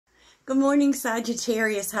Good morning,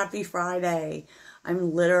 Sagittarius. Happy Friday.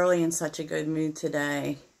 I'm literally in such a good mood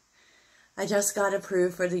today. I just got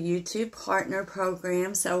approved for the YouTube Partner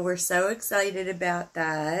Program, so we're so excited about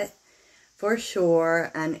that for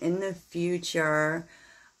sure. And in the future,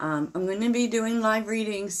 I'm going to be doing live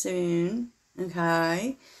readings soon,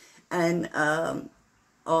 okay? And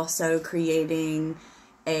also creating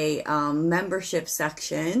a membership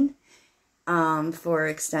section for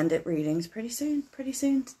extended readings pretty soon,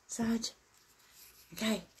 Sag.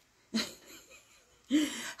 Okay.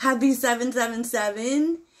 Happy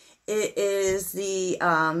 777. It is the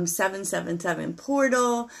 777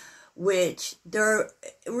 portal, which there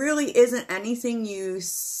really isn't anything you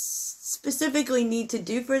specifically need to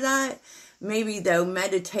do for that. Maybe though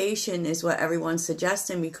meditation is what everyone's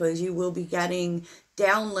suggesting, because you will be getting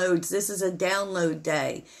downloads. This is a download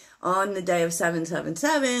day. On the day of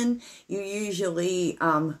 777, you usually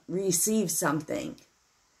receive something.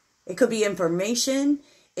 It could be information.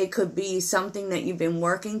 It could be something that you've been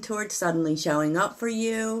working towards suddenly showing up for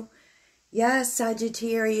you. Yes,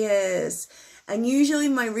 Sagittarius. And usually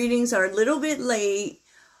my readings are a little bit late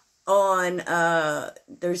on,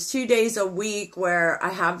 there's 2 days a week where I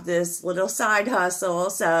have this little side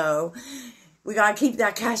hustle. So we got to keep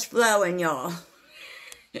that cash flowing, y'all.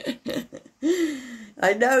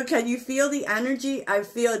 I know. Can you feel the energy? I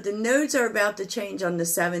feel the nodes are about to change on the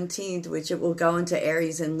 17th, which it will go into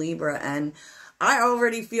Aries and Libra. And I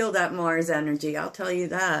already feel that Mars energy. I'll tell you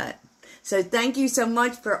that. So thank you so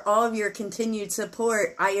much for all of your continued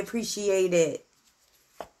support. I appreciate it.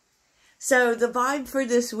 So the vibe for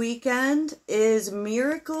this weekend is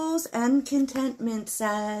miracles and contentment,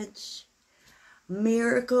 Sag.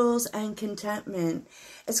 Miracles and contentment.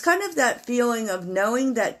 It's kind of that feeling of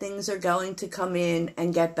knowing that things are going to come in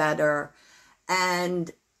and get better.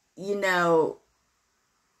 And, you know,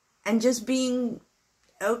 and just being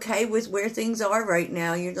okay with where things are right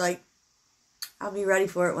now. You're like, I'll be ready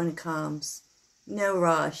for it when it comes. No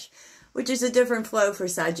rush. Which is a different flow for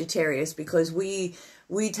Sagittarius, because we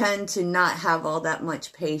tend to not have all that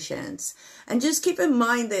much patience. And just keep in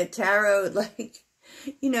mind that tarot, like,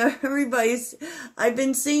 you know, I've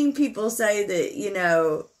been seeing people say that, you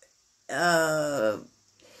know,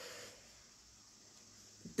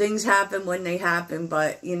 things happen when they happen,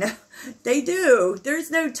 but, you know, they do. There's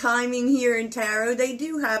no timing here in tarot. They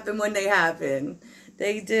do happen when they happen.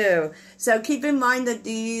 They do. So keep in mind that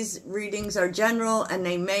these readings are general and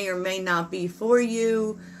they may or may not be for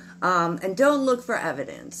you. And don't look for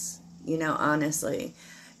evidence, you know, honestly.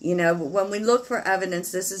 You know, when we look for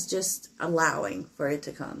evidence, this is just allowing for it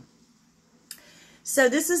to come. So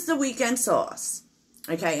this is the weekend sauce.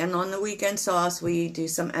 Okay, and on the weekend sauce, we do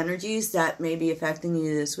some energies that may be affecting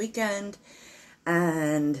you this weekend.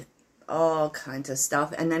 And all kinds of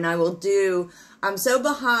stuff. And then I will do, I'm so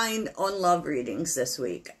behind on love readings this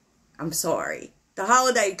week. I'm sorry. The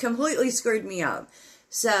holiday completely screwed me up.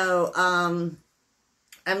 So,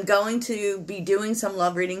 I'm going to be doing some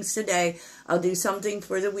love readings today. I'll do something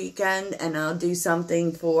for the weekend, and I'll do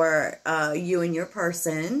something for you and your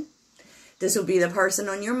person. This will be the person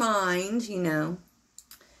on your mind, you know.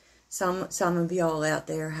 Some of y'all out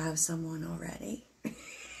there have someone already.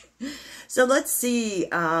 So let's see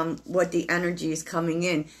what the energy is coming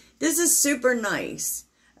in. This is super nice.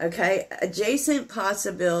 Okay, adjacent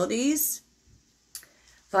possibilities,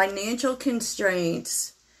 financial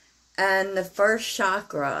constraints, and the first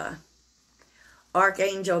chakra,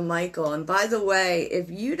 Archangel Michael. And by the way, if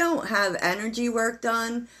you don't have energy work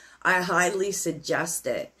done, I highly suggest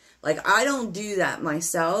it. Like, I don't do that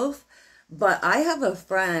myself, but I have a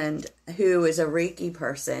friend who is a Reiki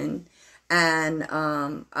person, and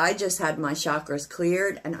I just had my chakras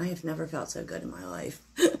cleared, and I have never felt so good in my life.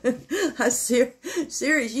 I'm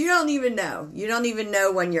serious. You don't even know. You don't even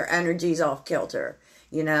know when your energy's off kilter,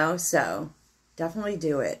 you know? So definitely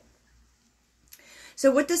do it. So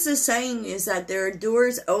what this is saying is that there are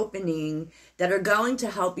doors opening that are going to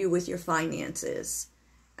help you with your finances.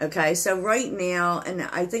 Okay, so right now, and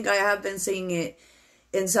I think I have been seeing it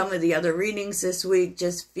in some of the other readings this week,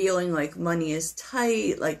 just feeling like money is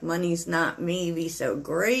tight, like money's not maybe so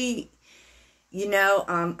great. You know,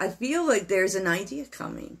 I feel like there's an idea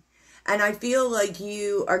coming. And I feel like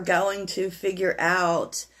you are going to figure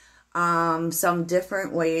out some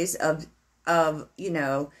different ways of you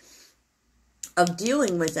know, of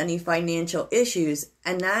dealing with any financial issues.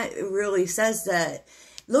 And that really says that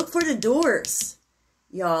look for the doors,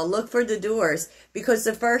 y'all. Look for the doors, because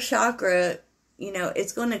the first chakra, you know,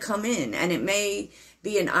 it's going to come in, and it may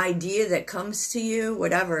be an idea that comes to you,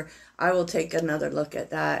 whatever. I will take another look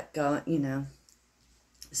at that, you know.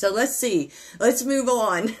 So let's see. Let's move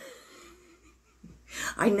on.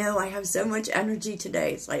 I know I have so much energy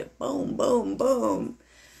today. It's like boom, boom, boom.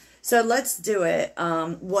 So let's do it.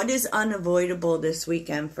 What is unavoidable this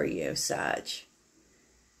weekend for you, Sag?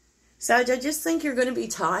 Sag, I just think you're going to be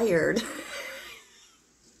tired.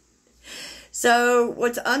 So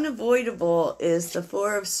what's unavoidable is the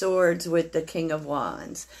Four of Swords with the King of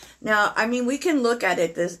Wands. Now, I mean, we can look at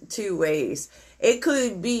it this two ways. It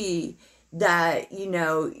could be that, you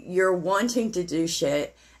know, you're wanting to do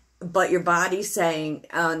shit, but your body's saying,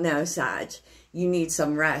 oh, no, Sag, you need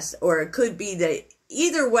some rest. Or it could be that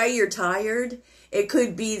either way you're tired. It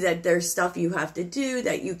could be that there's stuff you have to do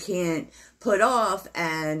that you can't put off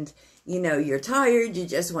and, you know, you're tired. You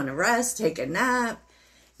just want to rest, take a nap.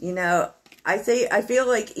 You know, I feel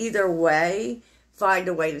like either way, find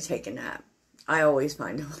a way to take a nap. I always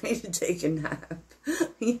find a way to take a nap.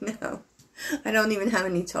 You know, I don't even have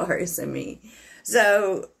any Taurus in me.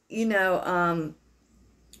 So, you know,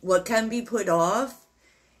 what can be put off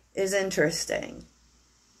is interesting.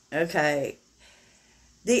 Okay.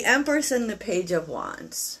 The Empress and the Page of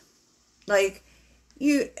Wands. Like,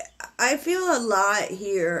 I feel a lot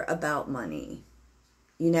here about money.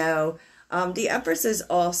 You know, the Empress is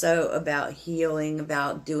also about healing,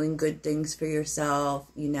 about doing good things for yourself,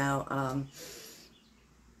 you know.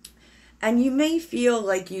 And you may feel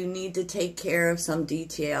like you need to take care of some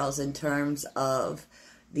details in terms of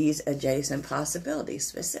these adjacent possibilities,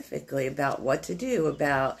 specifically about what to do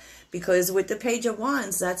about, because with the Page of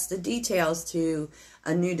Wands, that's the details to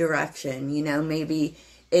a new direction. You know, maybe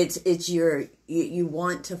it's you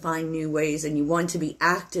want to find new ways and you want to be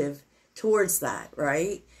active towards that,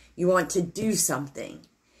 right? You want to do something.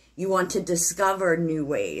 You want to discover new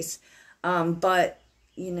ways. But,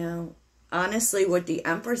 you know, honestly, what the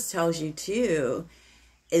Empress tells you too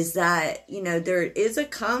is that, you know, there is a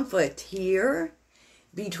conflict here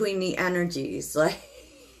between the energies.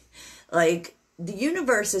 Like the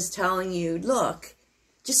universe is telling you, look,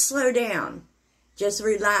 just slow down. Just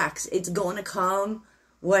relax. It's going to come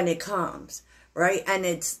when it comes, right?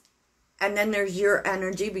 And then there's your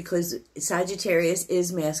energy, because Sagittarius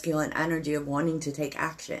is masculine energy of wanting to take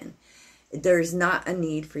action. There's not a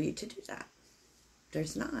need for you to do that.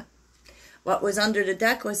 There's not. What was under the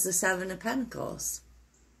deck was the Seven of Pentacles.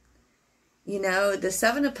 You know, the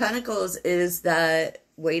Seven of Pentacles is that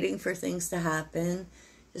waiting for things to happen,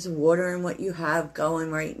 just watering what you have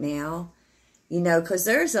going right now. You know, because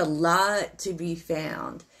there's a lot to be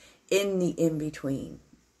found in the in-between.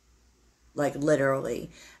 Like, literally.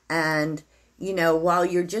 And, you know, while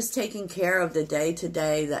you're just taking care of the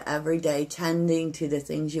day-to-day, the everyday, tending to the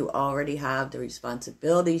things you already have, the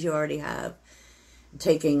responsibilities you already have,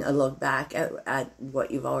 taking a look back at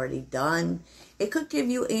what you've already done, it could give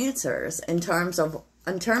you answers in terms of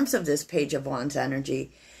this Page of Wands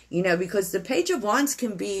energy. You know, because the Page of Wands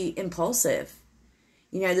can be impulsive.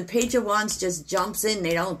 You know, the Page of Wands just jumps in.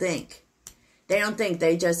 They don't think. They don't think.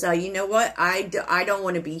 They just say, you know what? I don't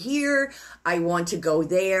want to be here. I want to go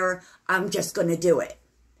there. I'm just going to do it.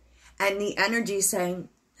 And the energy is saying,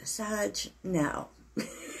 Sag, no.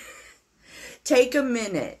 Take a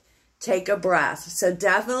minute. Take a breath. So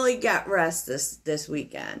definitely get rest this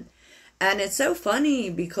weekend. And it's so funny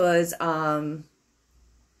because I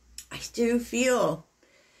do feel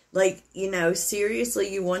like, you know,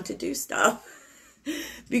 seriously, you want to do stuff.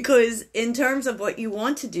 Because in terms of what you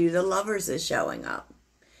want to do, the Lovers is showing up.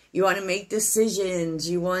 You want to make decisions.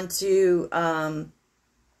 You want to,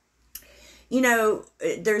 you know,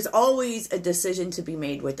 there's always a decision to be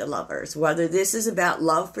made with the Lovers. Whether this is about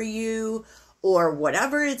love for you or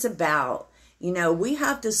whatever it's about, you know, we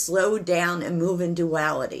have to slow down and move in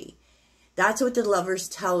duality. That's what the Lovers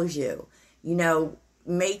tells you. You know,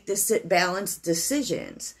 make balanced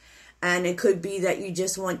decisions. And it could be that you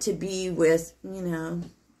just want to be with, you know,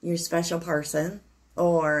 your special person,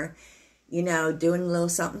 or, you know, doing a little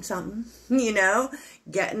something, something, you know,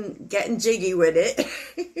 getting jiggy with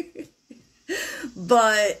it.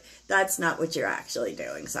 But that's not what you're actually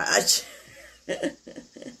doing, Sag.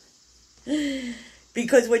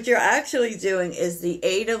 Because what you're actually doing is the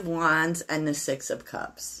Eight of Wands and the Six of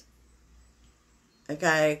Cups.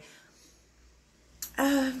 Okay?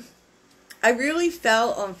 I really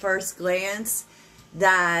felt on first glance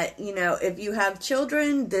that, you know, if you have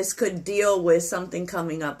children, this could deal with something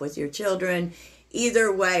coming up with your children.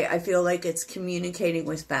 Either way, I feel like it's communicating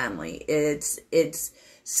with family. It's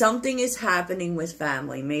something is happening with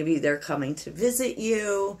family. Maybe they're coming to visit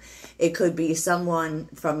you. It could be someone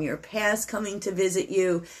from your past coming to visit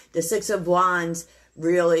you. The Six of Wands,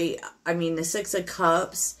 really, I mean, the Six of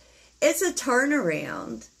Cups, it's a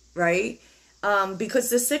turnaround, right?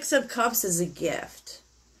 Because the Six of Cups is a gift,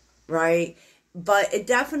 right? But it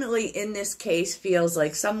definitely, in this case, feels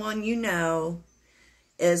like someone you know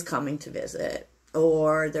is coming to visit.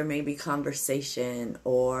 Or there may be conversation,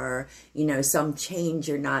 or, you know, some change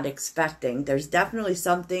you're not expecting. There's definitely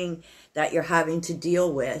something that you're having to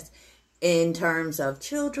deal with in terms of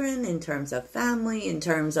children, in terms of family, in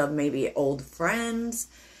terms of maybe old friends.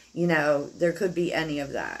 You know, there could be any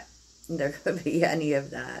of that. There could be any of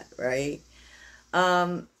that, right?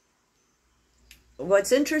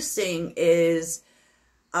 What's interesting is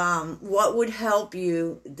what would help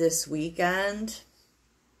you this weekend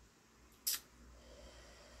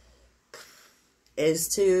is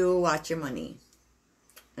to watch your money.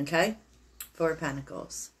 Okay? Four of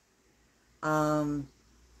Pentacles.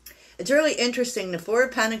 It's really interesting. The Four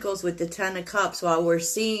of Pentacles with the Ten of Cups, while we're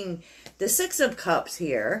seeing the Six of Cups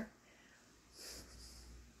here.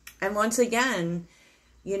 And once again,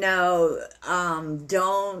 you know,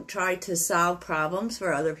 don't try to solve problems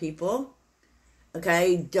for other people.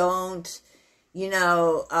 Okay? Don't, you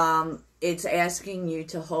know, it's asking you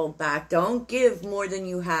to hold back. Don't give more than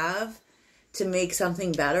you have to make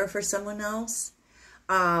something better for someone else.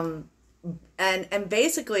 And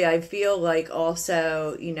basically I feel like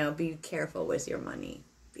also, you know, be careful with your money.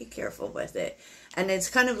 Be careful with it. And it's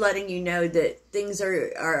kind of letting you know that things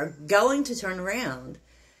are going to turn around.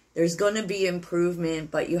 There's going to be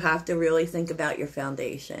improvement, but you have to really think about your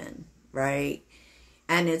foundation, right?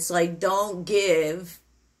 And it's like, don't give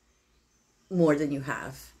more than you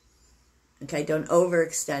have. Okay, don't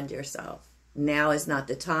overextend yourself. Now is not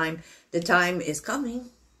the time. The time is coming.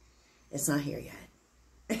 It's not here yet.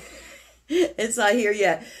 It's not here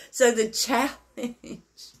yet. So the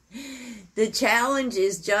challenge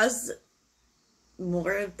is just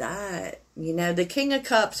more of that. You know, the King of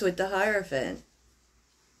Cups with the Hierophant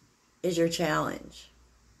is your challenge.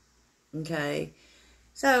 Okay?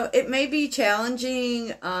 So it may be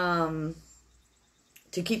challenging to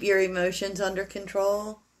keep your emotions under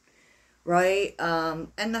control. Right?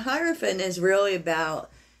 And the Hierophant is really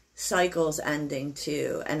about cycles ending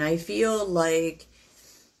too. And I feel like,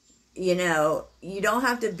 you know, you don't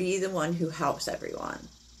have to be the one who helps everyone.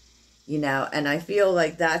 You know, and I feel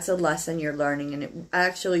like that's a lesson you're learning. And it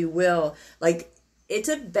actually will, like, it's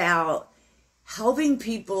about helping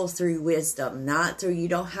people through wisdom, not through, you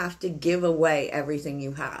don't have to give away everything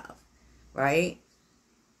you have. Right?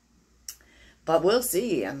 But we'll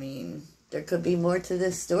see. I mean, there could be more to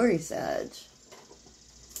this story, Sag.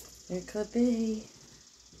 There could be.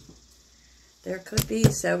 There could be.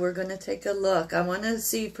 So we're going to take a look. I want to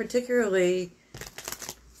see particularly,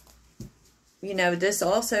 you know, this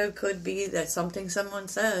also could be that something someone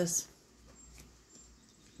says.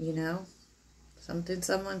 You know? Something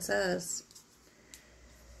someone says.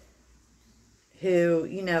 Who,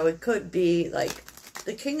 you know, it could be like,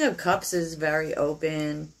 the King of Cups is very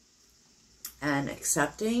open and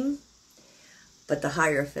accepting. But the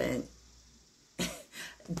Hierophant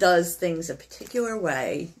does things a particular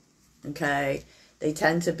way, okay? They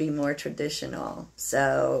tend to be more traditional.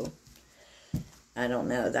 So, I don't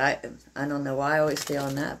know. I don't know why I always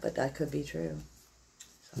feeling that, but that could be true.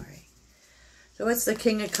 Sorry. So, what's the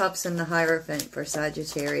King of Cups and the Hierophant for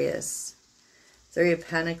Sagittarius? Three of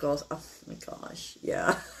Pentacles. Oh, my gosh.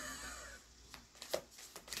 Yeah.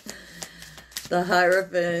 The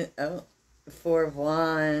Hierophant. Oh, Four of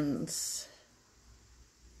Wands.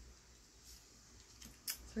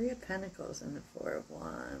 Three of Pentacles and the Four of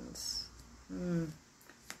Wands. And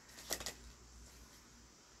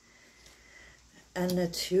the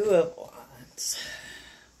Two of Wands.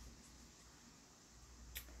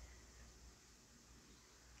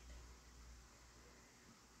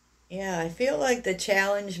 Yeah, I feel like the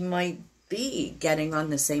challenge might be getting on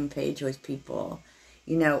the same page with people,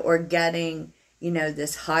 you know, or getting, you know,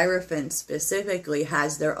 this Hierophant specifically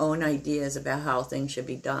has their own ideas about how things should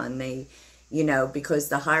be done. They, you know, because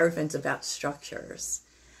the Hierophant's about structures.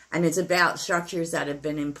 And it's about structures that have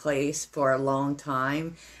been in place for a long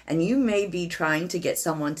time. And you may be trying to get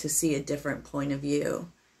someone to see a different point of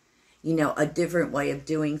view. You know, a different way of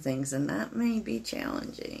doing things. And that may be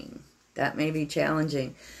challenging. That may be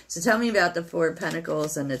challenging. So tell me about the Four of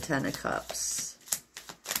Pentacles and the Ten of Cups.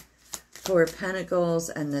 Four of Pentacles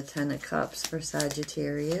and the Ten of Cups for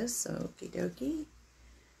Sagittarius. Okie dokie.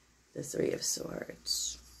 The Three of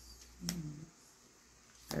Swords.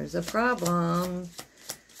 There's a problem.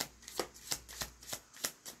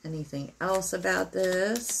 Anything else about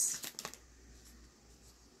this?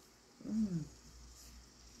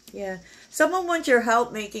 Yeah. Someone wants your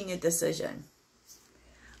help making a decision.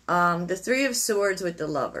 The Three of Swords with the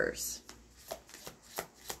Lovers.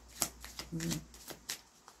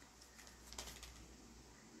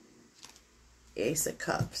 Ace of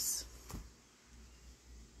Cups.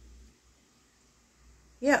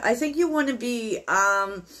 Yeah, I think you want to be,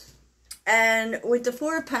 and with the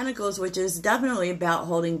Four of Pentacles, which is definitely about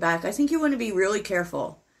holding back, I think you want to be really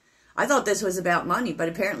careful. I thought this was about money, but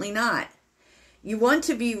apparently not. You want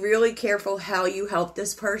to be really careful how you help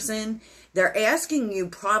this person. They're asking you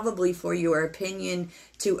probably for your opinion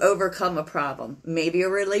to overcome a problem, maybe a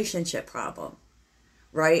relationship problem,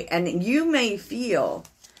 right? And you may feel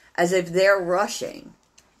as if they're rushing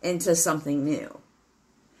into something new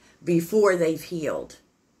before they've healed,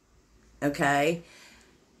 okay?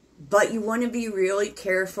 But you want to be really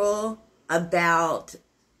careful about,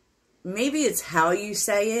 maybe it's how you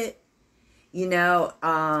say it, you know,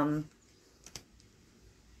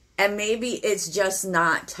 and maybe it's just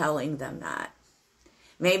not telling them that.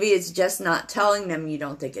 Maybe it's just not telling them you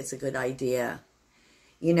don't think it's a good idea.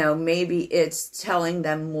 You know, maybe it's telling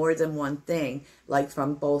them more than one thing, like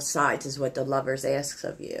from both sides is what the Lovers asks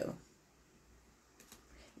of you.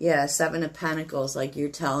 Yeah, Seven of Pentacles, like you're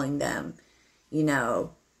telling them, you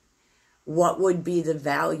know, what would be the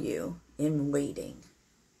value in waiting?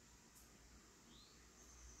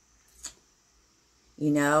 You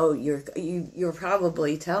know, you're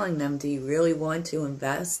probably telling them, do you really want to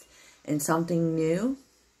invest in something new?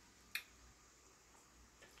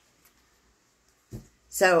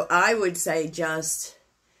 So I would say just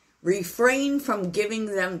refrain from giving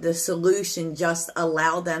them the solution. Just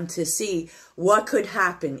allow them to see what could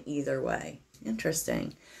happen either way.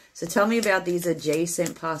 Interesting. So tell me about these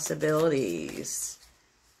adjacent possibilities.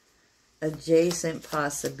 Adjacent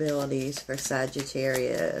possibilities for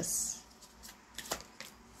Sagittarius.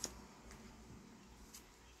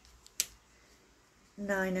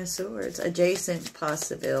 Nine of Swords. Adjacent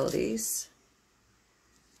possibilities.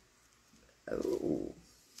 Oh.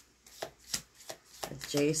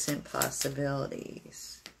 Adjacent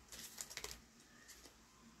possibilities.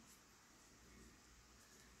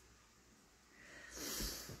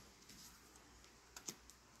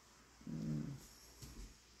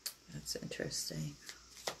 That's interesting.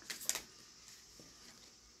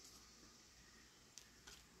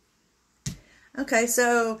 Okay,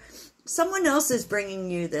 so someone else is bringing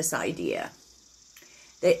you this idea.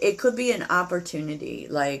 It could be an opportunity,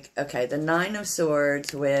 like, okay, the Nine of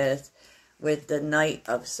Swords with the Knight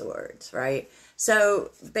of Swords, right?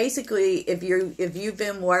 So basically, if you've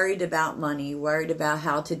been worried about money, worried about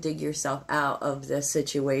how to dig yourself out of this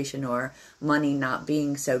situation or money not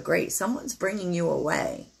being so great, someone's bringing you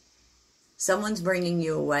away. Someone's bringing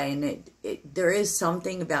you away, and there is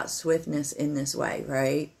something about swiftness in this way,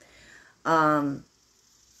 right?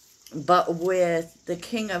 But with the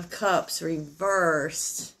King of Cups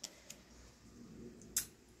reversed,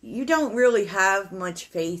 you don't really have much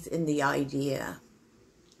faith in the idea,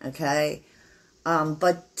 okay?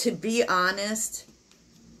 But to be honest,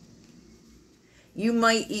 you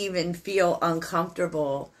might even feel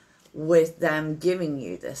uncomfortable with them giving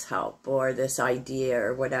you this help or this idea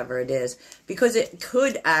or whatever it is, because it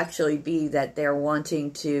could actually be that they're wanting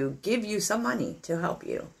to give you some money to help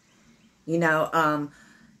you, you know,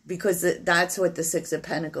 because that's what the Six of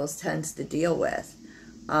Pentacles tends to deal with.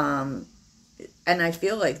 And I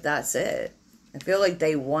feel like that's it. I feel like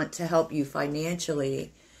they want to help you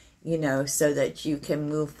financially, you know, so that you can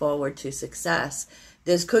move forward to success.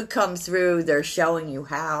 This could come through, they're showing you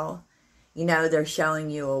how, you know, they're showing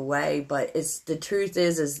you a way, but the truth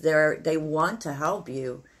is they want to help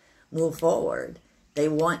you move forward. They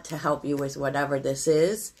want to help you with whatever this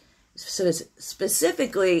is. So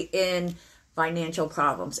specifically in financial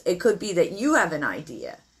problems. It could be that you have an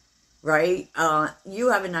idea, right? You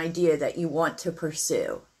have an idea that you want to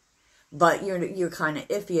pursue, but you're kind of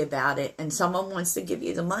iffy about it, and someone wants to give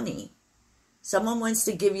you the money. Someone wants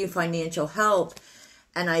to give you financial help,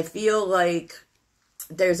 and I feel like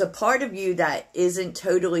there's a part of you that isn't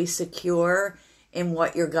totally secure in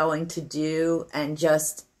what you're going to do, and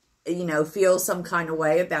just, you know, feel some kind of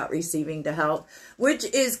way about receiving the help, which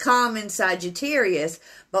is common Sagittarius.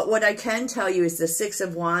 But what I can tell you is the Six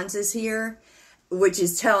of Wands is here, which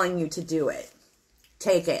is telling you to do it.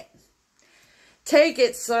 Take it. Take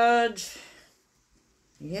it, Sag.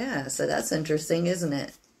 Yeah, so that's interesting, isn't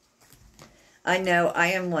it? I know I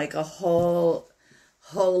am like a whole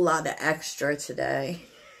lot of extra today.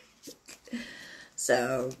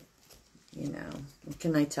 So, you know, what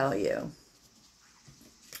can I tell you?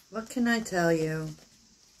 What can I tell you?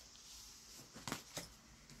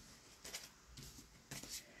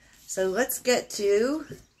 So let's get to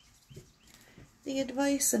the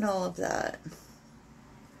advice and all of that.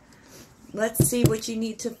 Let's see what you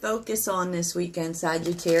need to focus on this weekend,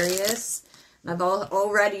 Sagittarius. I've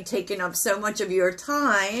already taken up so much of your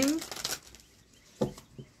time. I'm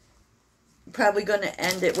probably going to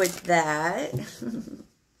end it with that.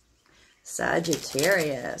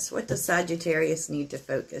 Sagittarius. What does Sagittarius need to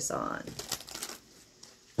focus on?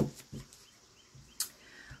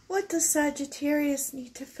 What does Sagittarius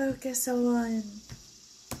need to focus on?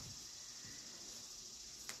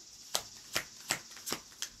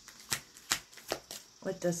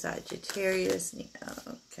 What does Sagittarius need?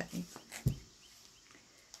 Okay.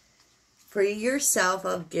 Free yourself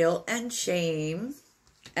of guilt and shame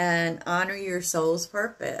and honor your soul's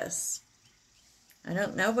purpose. I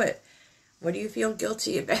don't know, but what do you feel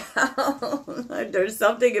guilty about? There's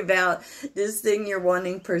something about this thing you're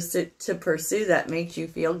wanting to pursue that makes you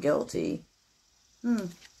feel guilty.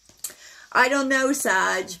 I don't know,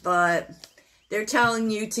 Sag, but they're telling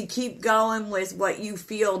you to keep going with what you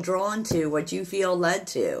feel drawn to, what you feel led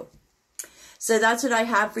to. So that's what I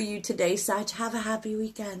have for you today, Sag. Have a happy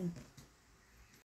weekend.